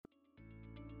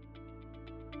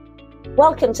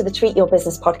Welcome to the Treat Your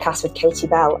Business podcast with Katie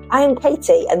Bell. I am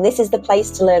Katie, and this is the place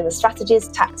to learn the strategies,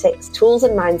 tactics, tools,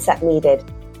 and mindset needed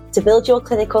to build your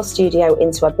clinical studio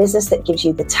into a business that gives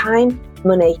you the time,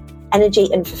 money, energy,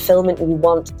 and fulfillment you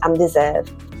want and deserve.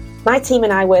 My team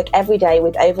and I work every day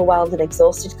with overwhelmed and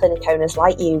exhausted clinic owners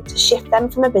like you to shift them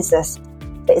from a business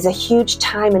that is a huge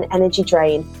time and energy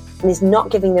drain and is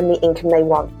not giving them the income they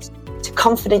want, to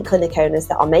confident clinic owners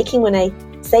that are making money,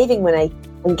 saving money,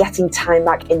 and getting time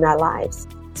back in their lives.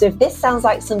 So if this sounds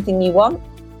like something you want,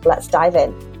 let's dive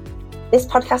in. This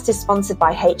podcast is sponsored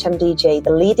by HMDG,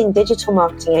 the leading digital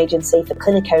marketing agency for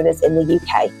clinic owners in the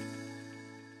UK.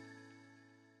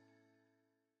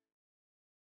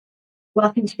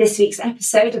 Welcome to this week's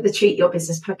episode of the Treat Your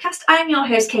Business podcast. I'm your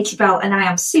host, Katie Bell, and I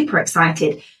am super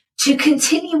excited to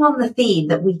continue on the theme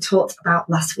that we talked about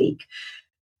last week.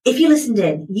 If you listened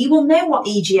in, you will know what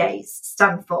EGAs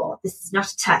stand for. This is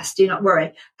not a test, do not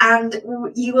worry. And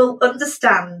you will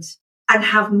understand and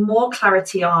have more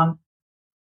clarity on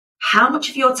how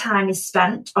much of your time is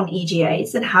spent on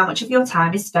EGAs and how much of your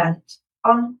time is spent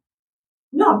on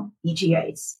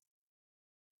non-EGAs.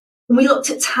 When we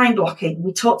looked at time blocking,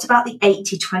 we talked about the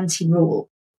 80-20 rule,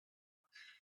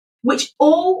 which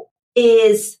all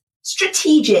is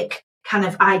strategic kind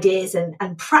of ideas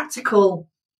and practical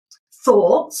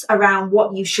thoughts around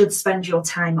what you should spend your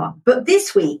time on. But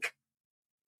this week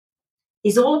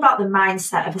is all about the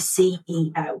mindset of a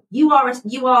CEO. You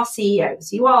are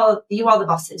CEOs. You are the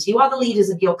bosses. You are the leaders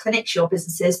of your clinics, your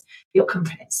businesses, your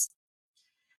companies.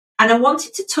 And I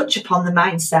wanted to touch upon the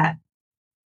mindset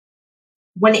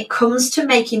when it comes to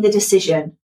making the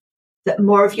decision that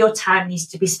more of your time needs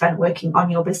to be spent working on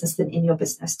your business than in your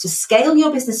business. To scale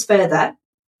your business further,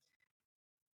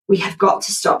 we have got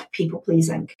to stop people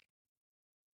pleasing.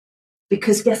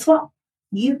 Because guess what?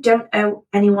 You don't owe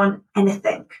anyone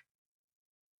anything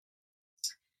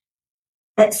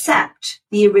except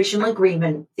the original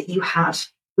agreement that you had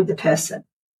with the person,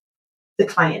 the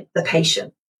client, the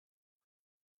patient.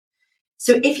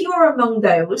 So if you are among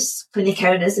those clinic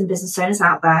owners and business owners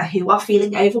out there who are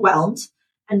feeling overwhelmed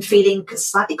and feeling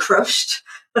slightly crushed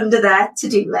under their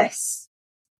to-do lists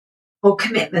or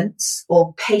commitments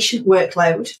or patient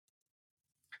workload,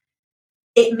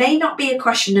 it may not be a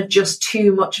question of just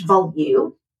too much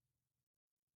volume.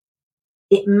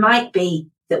 It might be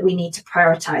that we need to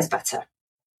prioritize better.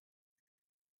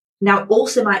 Now, it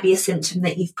also might be a symptom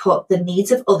that you've put the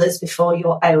needs of others before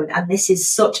your own. And this is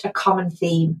such a common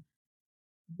theme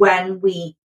when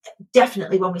we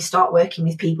start working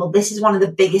with people. This is one of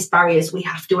the biggest barriers we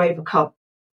have to overcome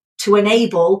to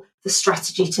enable the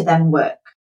strategy to then work.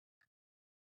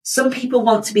 Some people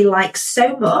want to be liked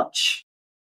so much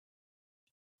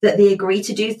that they agree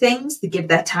to do things, they give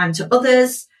their time to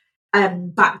others,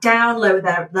 back down, lower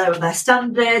their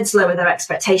standards, lower their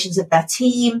expectations of their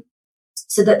team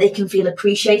so that they can feel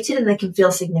appreciated and they can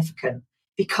feel significant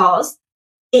because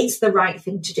it's the right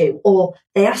thing to do. Or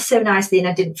they asked so nicely and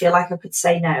I didn't feel like I could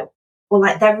say no. Or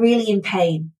like they're really in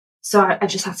pain, so I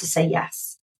just have to say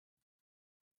yes.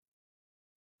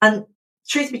 And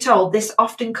truth be told, this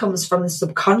often comes from the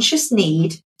subconscious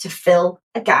need to fill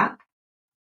a gap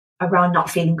around not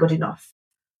feeling good enough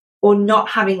or not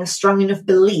having a strong enough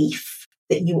belief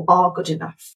that you are good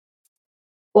enough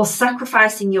or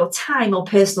sacrificing your time or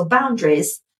personal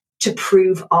boundaries to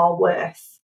prove our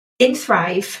worth. In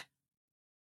Thrive,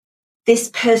 this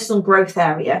personal growth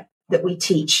area that we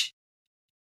teach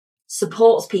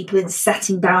supports people in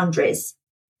setting boundaries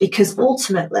because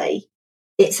ultimately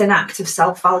it's an act of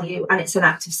self-value and it's an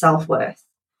act of self-worth.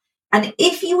 And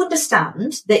if you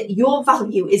understand that your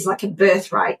value is like a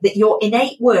birthright, that your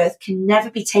innate worth can never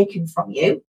be taken from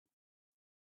you,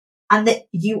 and that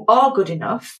you are good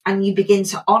enough, and you begin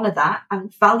to honor that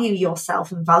and value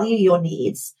yourself and value your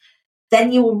needs,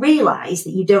 then you will realize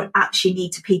that you don't actually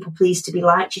need to people please to be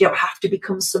liked. You don't have to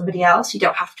become somebody else. You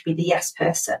don't have to be the yes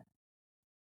person.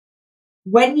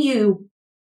 When you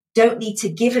don't need to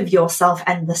give of yourself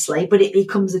endlessly, but it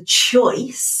becomes a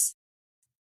choice,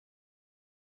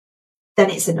 then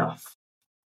it's enough.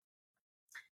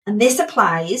 And this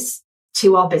applies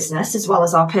to our business as well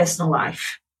as our personal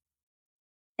life.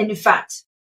 And in fact,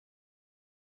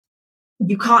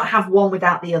 you can't have one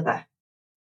without the other.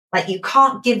 Like you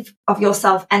can't give of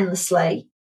yourself endlessly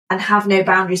and have no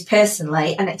boundaries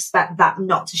personally and expect that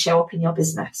not to show up in your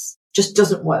business. Just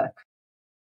doesn't work.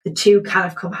 The two kind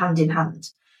of come hand in hand.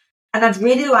 And I'd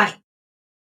really like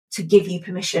to give you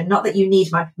permission, not that you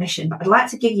need my permission, but I'd like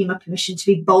to give you my permission to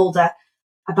be bolder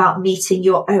about meeting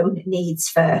your own needs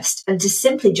first and to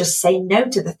simply just say no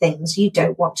to the things you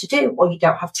don't want to do or you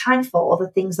don't have time for or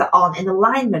the things that aren't in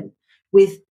alignment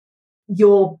with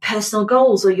your personal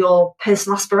goals or your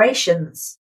personal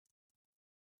aspirations.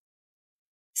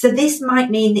 So this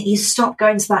might mean that you stop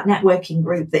going to that networking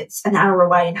group that's an hour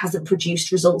away and hasn't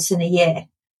produced results in a year.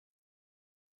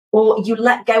 Or you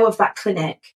let go of that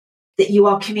clinic that you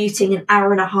are commuting an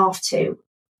hour and a half to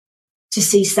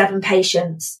see 7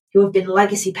 patients who have been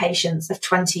legacy patients of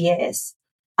 20 years.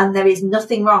 And there is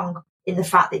nothing wrong in the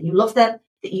fact that you love them,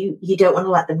 that you don't want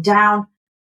to let them down.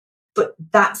 But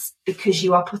that's because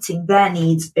you are putting their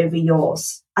needs over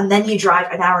yours. And then you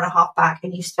drive an hour and a half back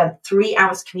and you spent 3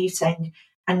 hours commuting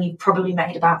and you probably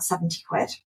made about 70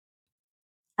 quid.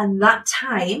 And that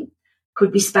time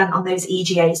could be spent on those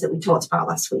EGAs that we talked about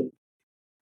last week.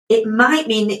 It might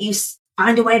mean that you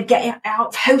find a way of getting out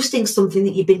of hosting something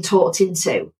that you've been talked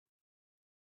into.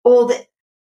 Or that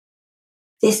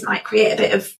this might create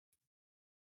a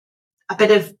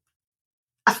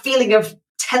feeling of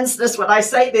tenseness when I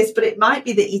say this, but it might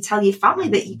be that you tell your family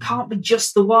that you can't be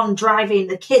just the one driving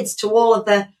the kids to all of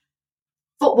the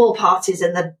football parties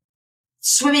and the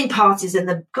swimming parties and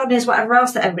the God knows whatever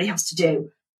else that everybody has to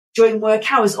do during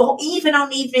work hours, or even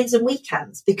on evenings and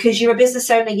weekends, because you're a business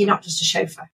owner, you're not just a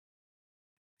chauffeur.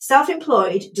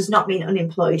 Self-employed does not mean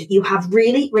unemployed. You have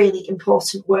really, really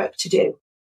important work to do.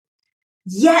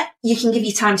 Yet you can give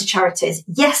your time to charities.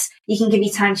 Yes, you can give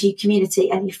your time to your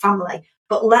community and your family,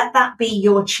 but let that be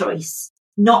your choice,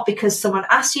 not because someone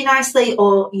asked you nicely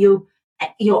or you're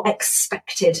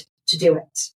expected to do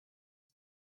it.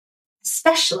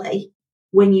 Especially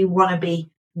when you want to be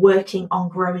working on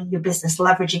growing your business,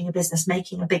 leveraging your business,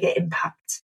 making a bigger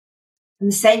impact.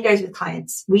 And the same goes with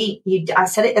clients. I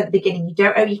said it at the beginning, you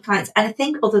don't owe your clients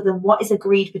anything other than what is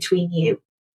agreed between you.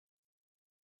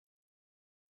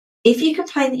 If you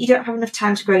complain that you don't have enough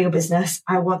time to grow your business,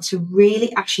 I want to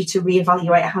really ask you to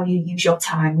reevaluate how you use your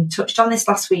time. We touched on this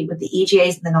last week with the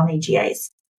EGAs and the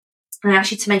non-EGAs. And I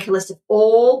asked you to make a list of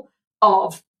all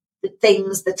of the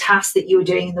things, the tasks that you were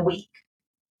doing in the week.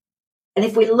 And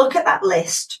if we look at that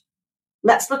list,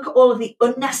 let's look at all of the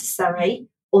unnecessary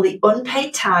or the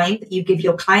unpaid time that you give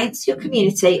your clients, your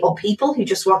community, or people who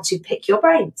just want to pick your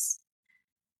brains.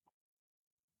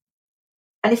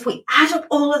 And if we add up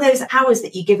all of those hours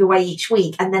that you give away each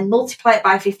week and then multiply it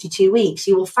by 52 weeks,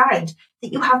 you will find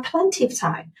that you have plenty of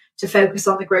time to focus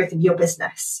on the growth of your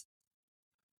business.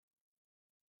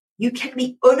 You can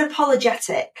be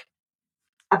unapologetic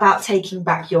about taking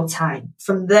back your time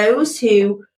from those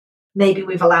who maybe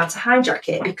we've allowed to hijack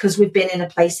it because we've been in a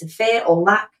place of fear or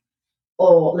lack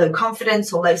or low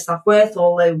confidence or low self-worth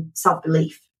or low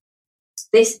self-belief.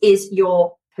 This is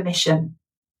your permission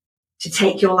to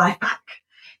take your life back.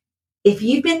 If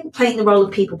you've been playing the role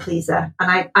of people pleaser,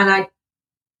 and I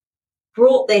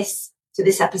brought this to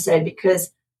this episode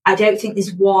because I don't think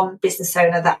there's one business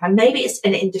owner that, and maybe it's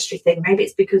an industry thing, maybe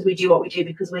it's because we do what we do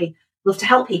because we love to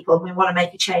help people and we want to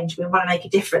make a change, we want to make a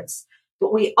difference.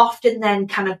 But we often then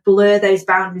kind of blur those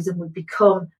boundaries and we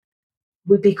become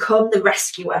the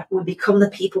rescuer, we become the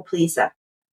people pleaser.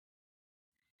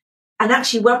 And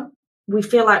actually, when we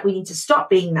feel like we need to stop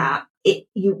being that,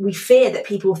 we fear that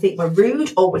people will think we're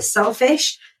rude or we're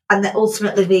selfish and that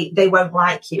ultimately they won't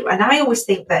like you. And I always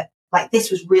think that this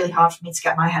was really hard for me to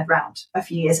get my head around a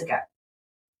few years ago.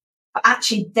 But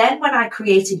actually then when I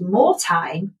created more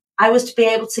time, I was to be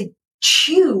able to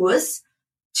choose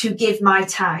to give my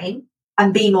time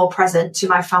and be more present to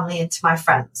my family and to my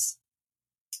friends.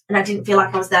 And I didn't feel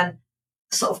like I was then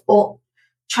sort of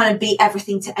trying to be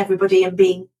everything to everybody and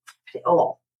being it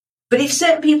all. But if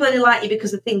certain people only like you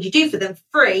because of things you do for them for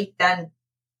free, then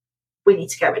we need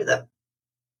to get rid of them.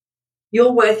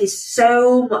 Your worth is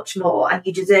so much more and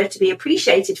you deserve to be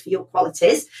appreciated for your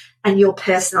qualities and your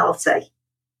personality.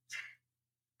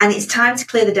 And it's time to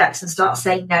clear the decks and start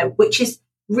saying no, which is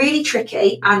really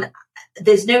tricky. And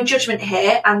there's no judgment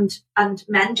here. And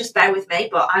men, just bear with me,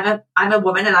 but I'm a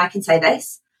woman and I can say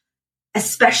this,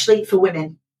 especially for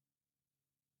women.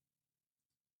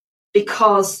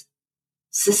 Because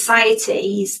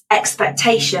society's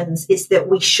expectations is that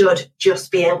we should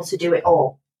just be able to do it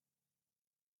all.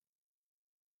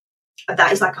 And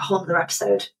that is like a whole other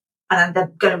episode. And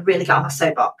I'm going to really get on my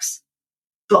soapbox.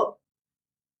 But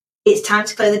it's time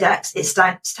to clear the decks. It's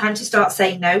time to start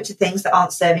saying no to things that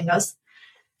aren't serving us.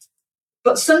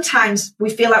 But sometimes we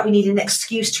feel like we need an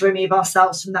excuse to remove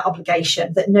ourselves from that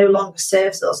obligation that no longer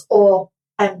serves us, or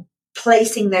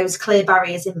placing those clear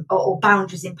barriers or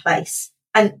boundaries in place.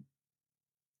 And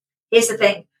here's the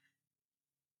thing.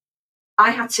 I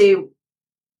had to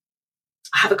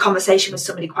have a conversation with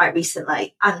somebody quite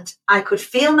recently, and I could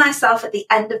feel myself at the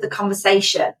end of the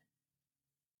conversation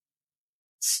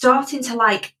starting to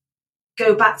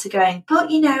go back to going,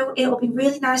 but it'll be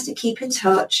really nice to keep in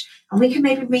touch and we can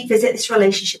maybe revisit this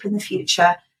relationship in the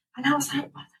future. And I was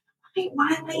like,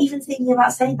 why am I even thinking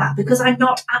about saying that? Because I'm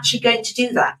not actually going to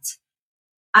do that.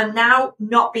 And now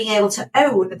not being able to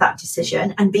own that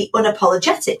decision and be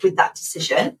unapologetic with that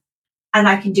decision, and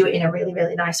I can do it in a really,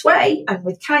 really nice way and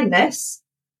with kindness.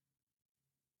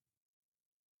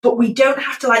 But we don't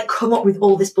have to come up with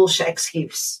all this bullshit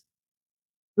excuse.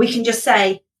 We can just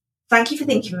say, thank you for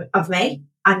thinking of me.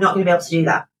 I'm not going to be able to do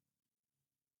that.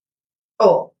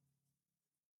 Or,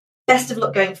 best of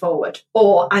luck going forward.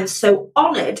 Or, I'm so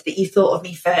honoured that you thought of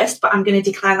me first, but I'm going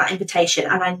to decline that invitation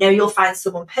and I know you'll find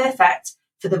someone perfect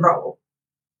for the role.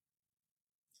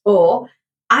 Or,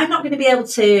 I'm no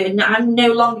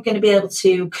longer going to be able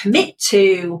to commit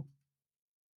to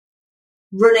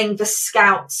running the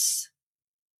Scouts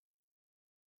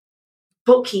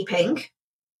bookkeeping.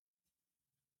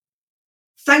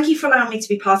 Thank you for allowing me to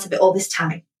be part of it all this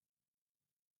time.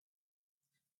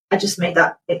 I just made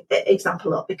that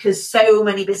example up because so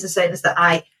many business owners that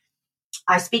I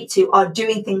speak to are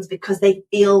doing things because they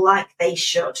feel like they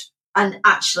should. And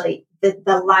actually,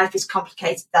 their life is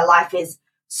complicated. Their life is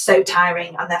so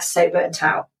tiring and they're so burnt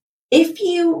out. When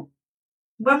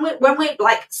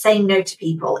we're saying no to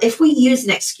people, if we use an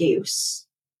excuse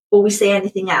or we say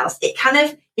anything else, it kind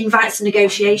of invites a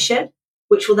negotiation,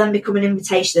 which will then become an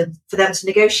invitation for them to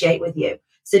negotiate with you.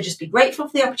 So just be grateful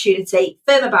for the opportunity,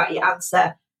 firm about your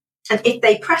answer. And if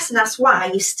they press and ask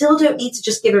why, you still don't need to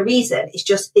just give a reason.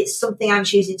 It's something I'm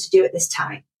choosing to do at this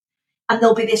time. And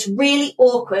there'll be this really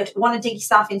awkward, want to dig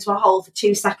yourself into a hole for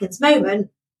 2 seconds moment.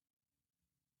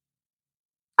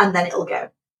 And then it'll go.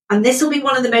 And this will be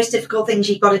one of the most difficult things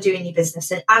you've got to do in your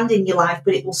business and in your life,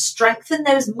 but it will strengthen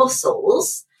those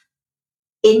muscles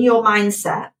in your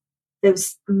mindset,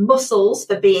 those muscles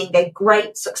for being a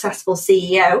great, successful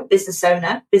CEO, business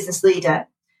owner, business leader,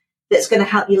 that's going to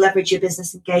help you leverage your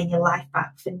business and gain your life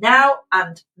back for now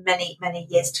and many, many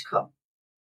years to come.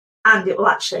 And it will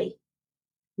actually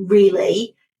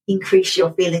really increase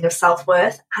your feeling of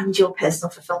self-worth and your personal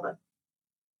fulfillment.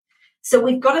 So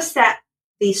we've got to set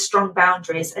these strong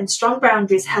boundaries, and strong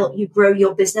boundaries help you grow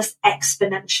your business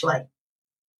exponentially.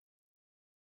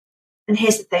 And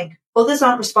here's the thing, others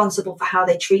aren't responsible for how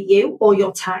they treat you or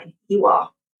your time. You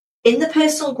are. In the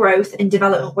personal growth and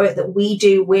development work that we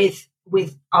do with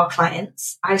our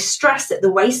clients, I stress that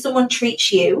the way someone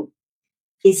treats you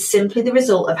is simply the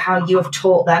result of how you have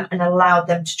taught them and allowed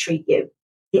them to treat you.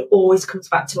 It always comes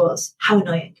back to us. How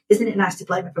annoying. Isn't it nice to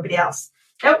blame everybody else?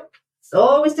 Nope. It's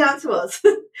always down to us.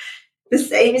 The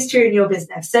same is true in your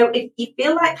business. So if you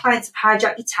feel like clients have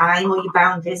hijacked your time or your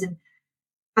boundaries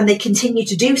and they continue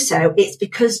to do so, it's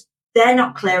because they're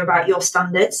not clear about your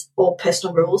standards or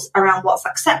personal rules around what's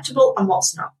acceptable and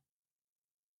what's not.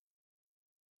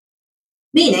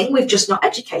 Meaning we've just not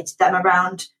educated them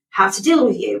around how to deal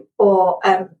with you, or,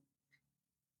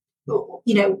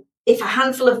 if a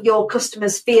handful of your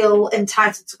customers feel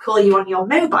entitled to call you on your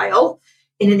mobile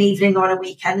in an evening or on a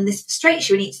weekend and this frustrates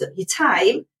you and eats up your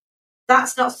time,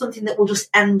 that's not something that will just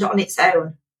end on its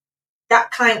own.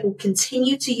 That client will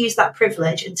continue to use that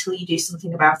privilege until you do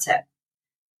something about it.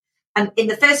 And in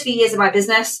the first few years of my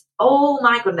business, oh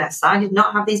my goodness, I did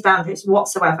not have these boundaries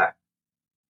whatsoever.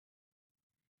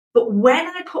 But when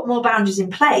I put more boundaries in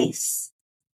place,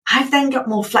 I've then got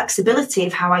more flexibility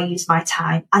of how I use my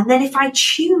time. And then if I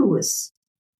choose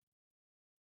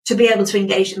to be able to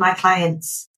engage with my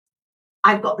clients,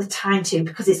 I've got the time to,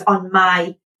 because it's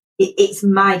it's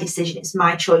my decision, it's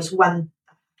my choice when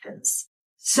that happens.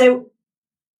 So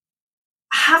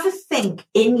have a think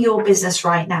in your business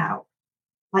right now.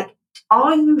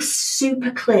 Are you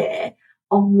super clear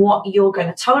on what you're going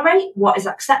to tolerate, what is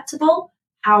acceptable,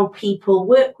 how people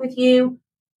work with you,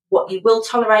 what you will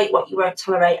tolerate, what you won't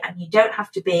tolerate? And you don't have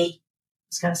to be, I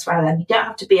was going to swear then, you don't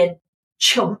have to be a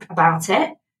chump about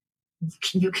it.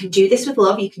 You can do this with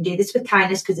love, you can do this with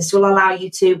kindness, because this will allow you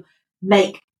to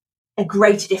make a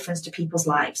greater difference to people's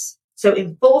lives. So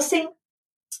enforcing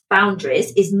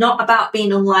boundaries is not about being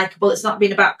unlikable. It's not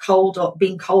being about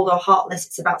being cold or heartless.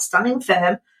 It's about standing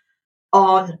firm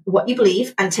on what you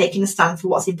believe and taking a stand for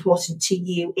what's important to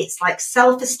you. It's like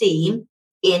self-esteem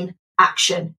in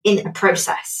action, in a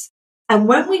process. And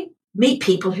when we meet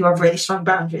people who have really strong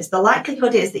boundaries, the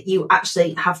likelihood is that you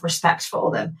actually have respect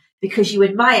for them because you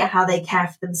admire how they care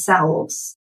for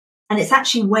themselves. And it's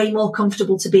actually way more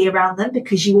comfortable to be around them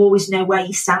because you always know where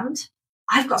you stand.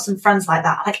 I've got some friends like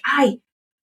that. I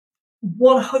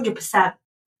 100%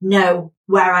 know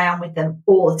where I am with them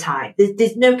all the time.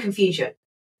 There's no confusion.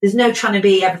 There's no trying to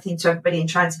be everything to everybody and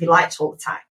trying to be liked all the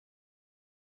time.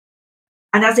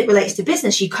 And as it relates to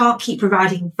business, you can't keep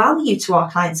providing value to our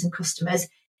clients and customers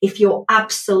if you're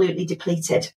absolutely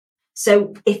depleted.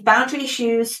 So if boundary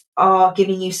issues are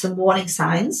giving you some warning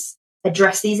signs,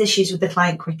 address these issues with the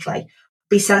client quickly.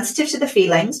 Be sensitive to the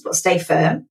feelings, but stay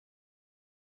firm.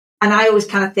 And I always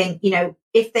kind of think,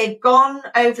 if they've gone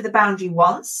over the boundary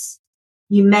once,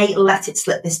 you may let it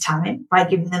slip this time by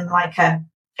giving them like a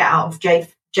get out of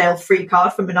jail free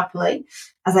card from Monopoly,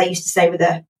 as I used to say with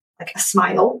a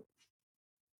smile.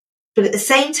 But at the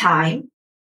same time,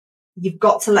 you've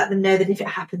got to let them know that if it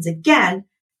happens again,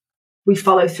 we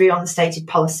follow through on the stated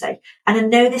policy. And I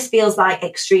know this feels like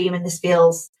extreme and this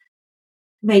feels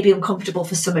maybe uncomfortable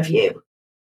for some of you,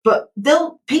 but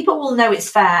people will know it's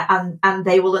fair and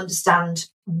they will understand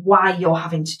why you're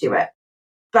having to do it.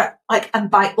 But and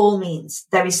by all means,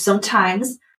 there is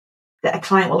sometimes that a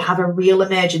client will have a real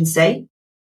emergency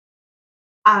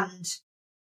and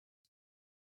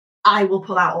I will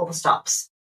pull out all the stops.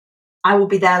 I will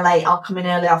be there late. I'll come in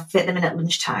early. I'll fit them in at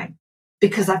lunchtime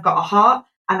because I've got a heart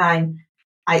and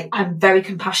I'm very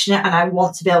compassionate and I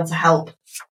want to be able to help.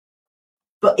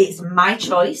 But it's my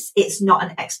choice. It's not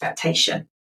an expectation.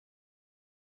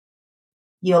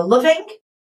 You're loving,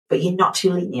 but you're not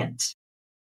too lenient.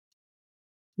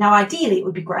 Now, ideally, it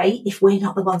would be great if we're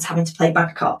not the ones having to play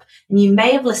bad cop. And you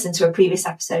may have listened to a previous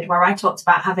episode where I talked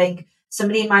about having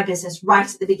somebody in my business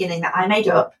right at the beginning that I made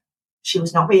up. She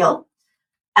was not real.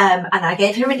 And I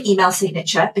gave her an email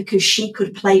signature because she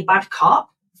could play bad cop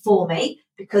for me,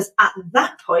 because at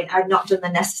that point, I'd not done the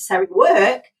necessary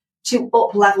work to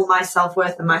up-level my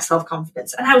self-worth and my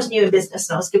self-confidence. And I was new in business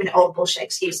and I was giving it all the bullshit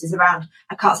excuses around,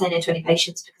 I can't say no to any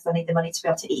patients because I need the money to be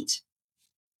able to eat.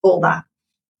 All that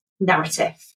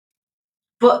narrative.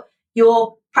 But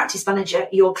your practice manager,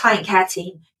 your client care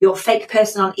team, your fake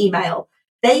person on email,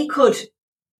 they could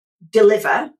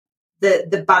deliver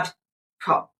the bad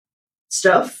cop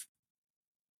stuff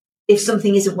if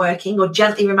something isn't working, or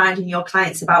gently reminding your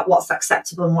clients about what's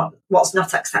acceptable and what's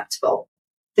not acceptable.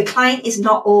 The client is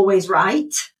not always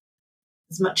right,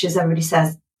 as much as everybody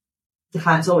says the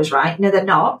client's always right. No, they're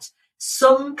not.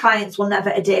 Some clients will never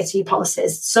adhere to your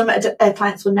policies. Some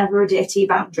clients will never adhere to your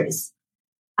boundaries.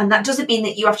 And that doesn't mean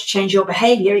that you have to change your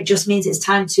behaviour. It just means it's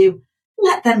time to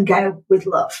let them go with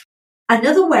love.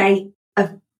 Another way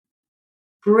of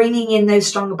bringing in those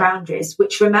stronger boundaries,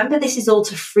 which, remember, this is all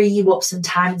to free you up some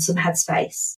time and some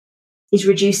headspace, is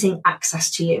reducing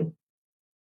access to you.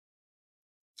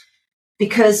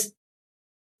 Because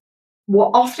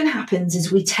what often happens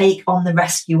is we take on the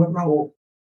rescuer role.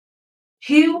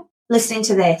 Who, listening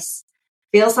to this,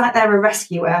 feels like they're a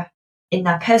rescuer in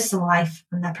their personal life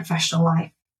and their professional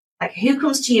life? Like, who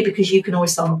comes to you because you can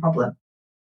always solve a problem?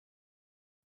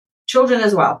 Children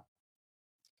as well.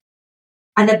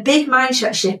 And a big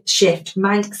mindset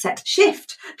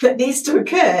shift that needs to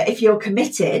occur if you're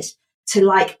committed to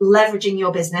leveraging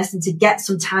your business and to get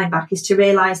some time back is to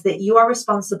realize that you are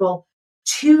responsible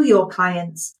to your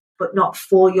clients, but not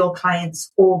for your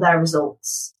clients or their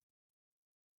results.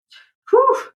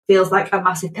 Whew, feels like a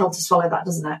massive pill to swallow, that,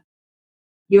 doesn't it?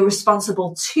 You're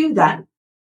responsible to them,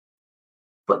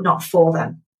 but not for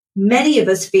them. Many of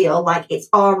us feel like it's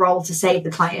our role to save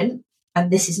the client,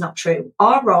 and this is not true.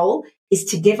 Our role is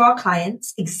to give our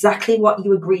clients exactly what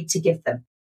you agreed to give them.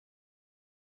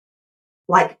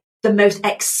 Like the most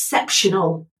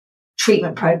exceptional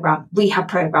treatment program, rehab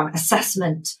program,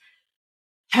 assessment,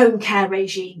 home care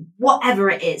regime, whatever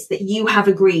it is that you have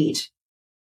agreed.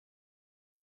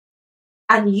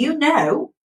 And you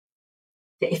know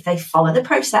that if they follow the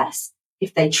process,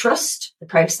 if they trust the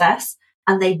process,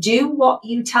 and they do what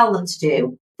you tell them to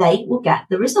do, they will get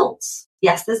the results.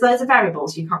 Yes, there's loads of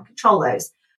variables. You can't control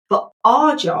those. But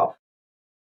our job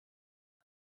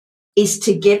is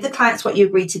to give the clients what you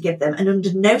agreed to give them. And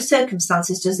under no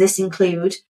circumstances does this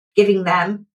include giving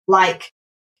them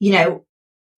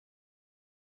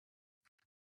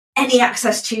any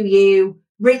access to you,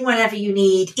 ring whenever you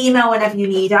need, email whenever you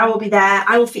need. I will be there.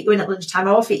 I will fit you in at lunchtime.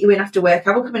 I will fit you in after work.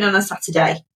 I will come in on a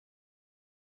Saturday.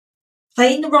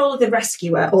 Playing the role of the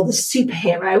rescuer or the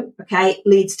superhero, okay,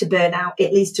 leads to burnout.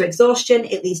 It leads to exhaustion.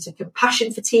 It leads to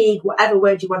compassion fatigue, whatever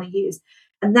word you want to use.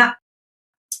 And that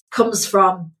comes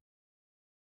from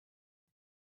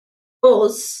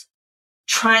us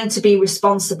trying to be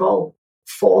responsible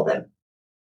for them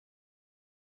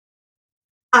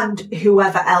and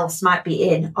whoever else might be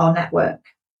in our network.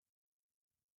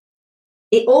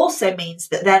 It also means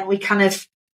that then we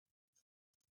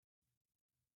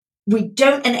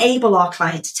don't enable our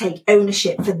client to take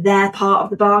ownership for their part of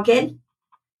the bargain.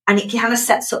 And it kind of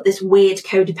sets up this weird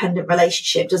codependent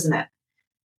relationship, doesn't it?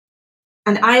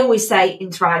 And I always say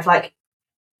in Thrive,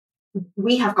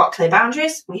 we have got clear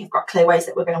boundaries. We have got clear ways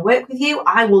that we're going to work with you.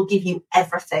 I will give you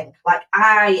everything. Like,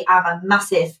 I am a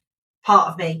massive part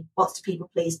of me wants to people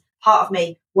please. Part of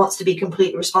me wants to be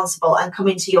completely responsible and come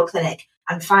into your clinic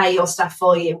and fire your staff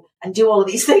for you and do all of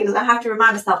these things. I have to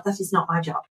remind myself that is not my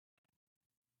job.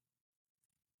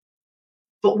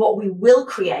 But what we will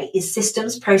create is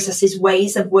systems, processes,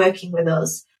 ways of working with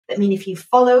us that mean if you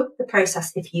follow the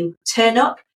process, if you turn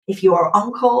up, if you are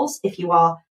on calls, if you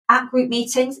are at group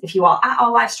meetings, if you are at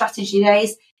our live strategy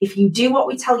days, if you do what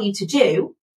we tell you to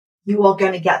do, you are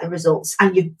going to get the results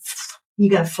and you're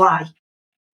going to fly.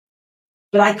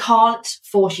 But I can't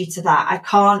force you to that. I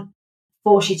can't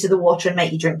force you to the water and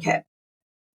make you drink it.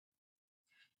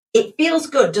 It feels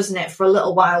good, doesn't it, for a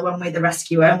little while when we're the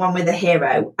rescuer and when we're the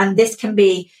hero. And this can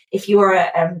be, if you're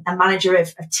a manager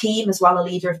of a team as well, a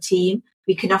leader of team,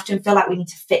 we can often feel like we need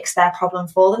to fix their problem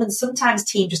for them. And sometimes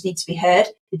teams just need to be heard.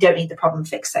 They don't need the problem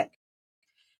fixing.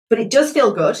 But it does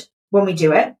feel good when we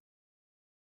do it.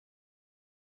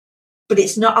 But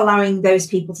it's not allowing those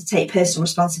people to take personal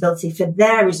responsibility for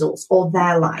their results or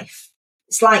their life.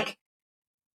 It's like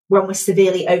when we're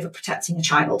severely overprotecting a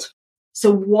child.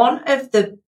 So one of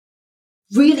the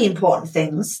really important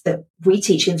things that we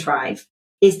teach in Thrive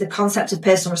is the concept of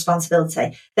personal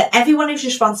responsibility, that everyone is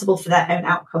responsible for their own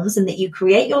outcomes and that you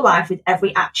create your life with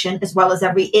every action as well as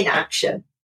every inaction.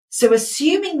 So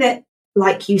assuming that,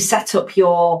 like, you set up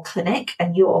your clinic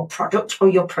and your product or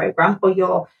your program or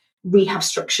your rehab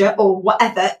structure or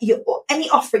whatever, or any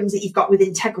offerings that you've got with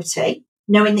integrity,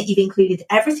 knowing that you've included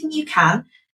everything you can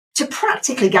to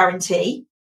practically guarantee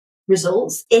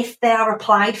results if they are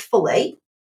applied fully.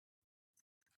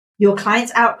 Your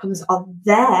clients' outcomes are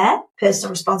their personal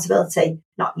responsibility,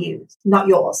 not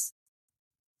yours.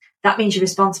 That means you're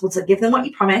responsible to give them what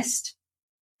you promised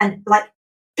and, like,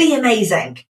 be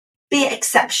amazing, be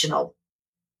exceptional.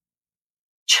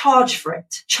 Charge for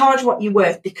it. Charge what you're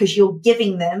worth because you're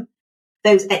giving them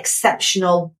those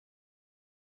exceptional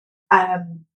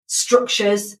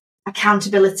structures,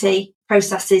 accountability,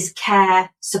 processes, care,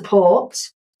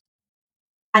 support,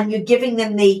 and you're giving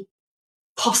them the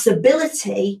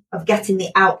possibility of getting the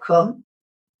outcome.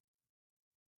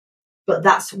 But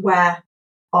that's where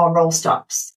our role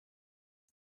stops.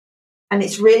 And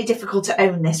it's really difficult to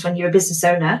own this when you're a business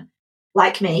owner,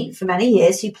 like me, for many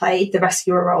years, who played the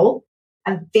rescuer role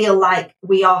and feel like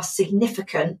we are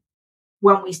significant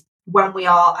when we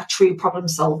are a true problem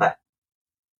solver.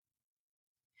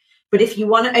 But if you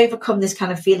want to overcome this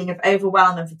kind of feeling of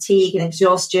overwhelm and fatigue and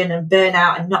exhaustion and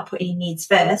burnout and not putting your needs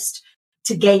first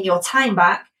to gain your time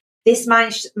back, this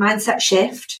mindset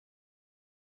shift,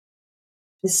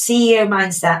 the CEO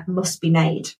mindset, must be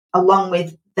made, along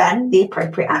with then the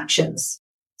appropriate actions.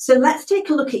 So let's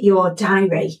take a look at your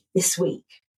diary this week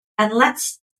and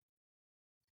let's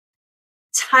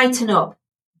tighten up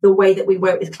the way that we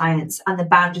work with clients and the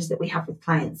boundaries that we have with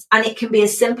clients. And it can be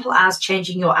as simple as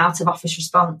changing your out of office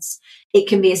response. It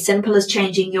can be as simple as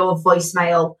changing your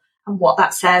voicemail and what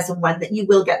that says and when that you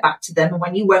will get back to them and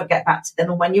when you won't get back to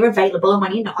them and when you're available and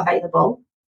when you're not available.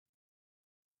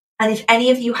 And if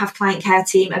any of you have client care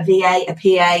team, a VA, a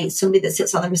PA, somebody that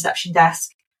sits on the reception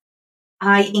desk,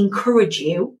 I encourage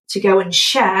you to go and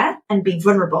share and be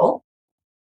vulnerable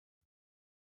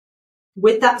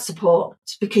with that support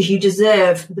because you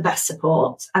deserve the best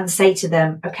support, and say to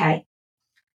them, okay,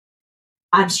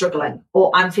 I'm struggling,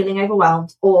 or I'm feeling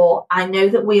overwhelmed, or I know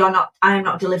that I am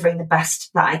not delivering the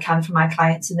best that I can for my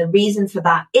clients. And the reason for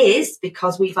that is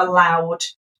because we've allowed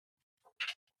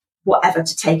whatever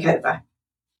to take over.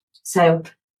 So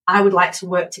I would like to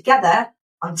work together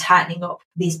on tightening up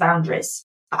these boundaries.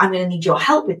 But I'm going to need your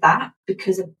help with that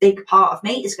because a big part of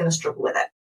me is going to struggle with it.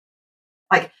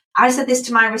 Like, I said this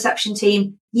to my reception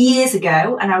team years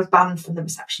ago and I was banned from the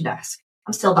reception desk.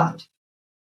 I'm still banned.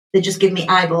 They just give me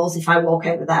eyeballs if I walk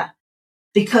over there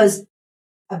because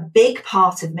a big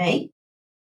part of me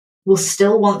will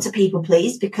still want to people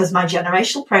please because my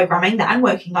generational programming that I'm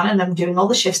working on and I'm doing all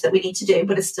the shifts that we need to do,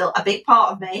 but it's still a big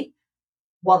part of me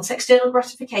wants external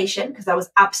gratification because I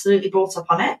was absolutely brought up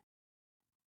on it.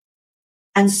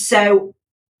 And so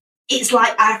it's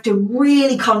like I have to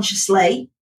really consciously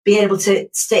be able to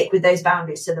stick with those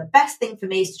boundaries. So the best thing for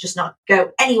me is to just not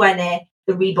go anywhere near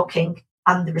the rebooking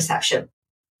and the reception.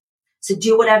 So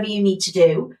do whatever you need to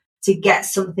do to get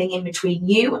something in between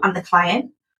you and the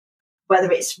client,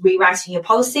 whether it's rewriting your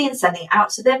policy and sending it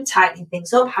out to them, tightening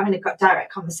things up, having a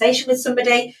direct conversation with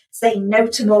somebody, saying no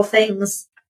to more things.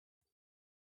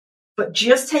 But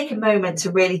just take a moment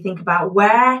to really think about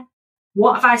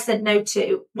what have I said no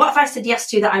to? What have I said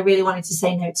yes to that I really wanted to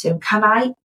say no to?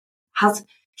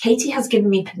 Katie has given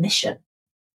me permission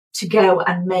to go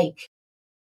and make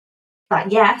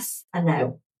that yes and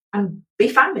no, and be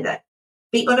fine with it.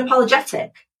 Be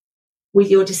unapologetic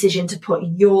with your decision to put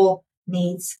your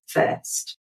needs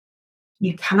first.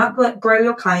 You cannot grow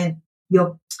your client.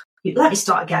 Let me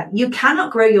start again. You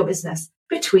cannot grow your business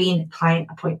between client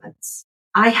appointments.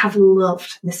 I have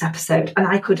loved this episode, and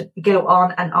I could go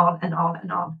on and on and on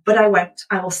and on, but I won't.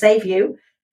 I will save you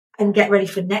and get ready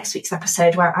for next week's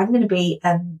episode, where I'm going to be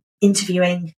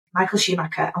interviewing Michael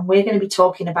Schumacher, and we're going to be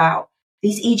talking about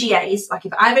these EGAs. Like,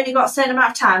 if I've only got a certain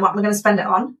amount of time, what am I going to spend it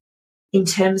on in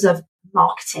terms of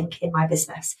marketing in my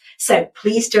business? So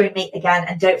please join me again,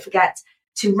 and don't forget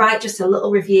to write just a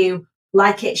little review,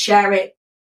 like it, share it,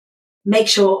 make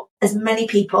sure as many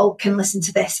people can listen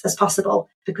to this as possible,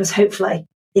 because hopefully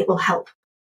it will help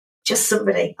just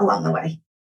somebody along the way.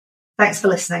 Thanks for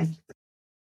listening.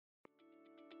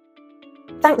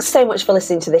 Thanks so much for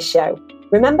listening to this show.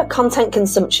 Remember, content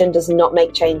consumption does not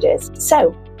make changes.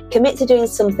 So commit to doing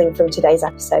something from today's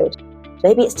episode.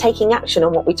 Maybe it's taking action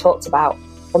on what we talked about,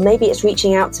 or maybe it's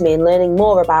reaching out to me and learning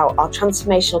more about our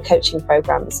transformational coaching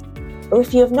programs. Or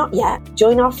if you have not yet,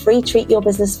 join our free Treat Your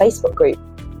Business Facebook group,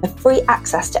 a free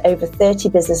access to over 30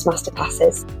 business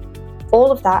masterclasses.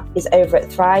 All of that is over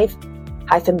at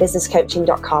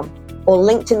thrive-businesscoaching.com or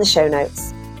linked in the show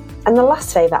notes. And the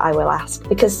last favour I will ask,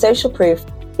 because social proof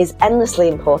is endlessly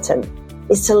important,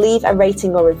 is to leave a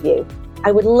rating or review.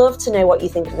 I would love to know what you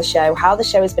think of the show, how the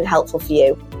show has been helpful for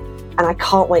you, and I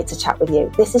can't wait to chat with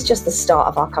you. This is just the start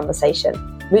of our conversation.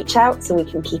 Reach out so we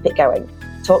can keep it going.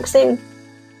 Talk soon.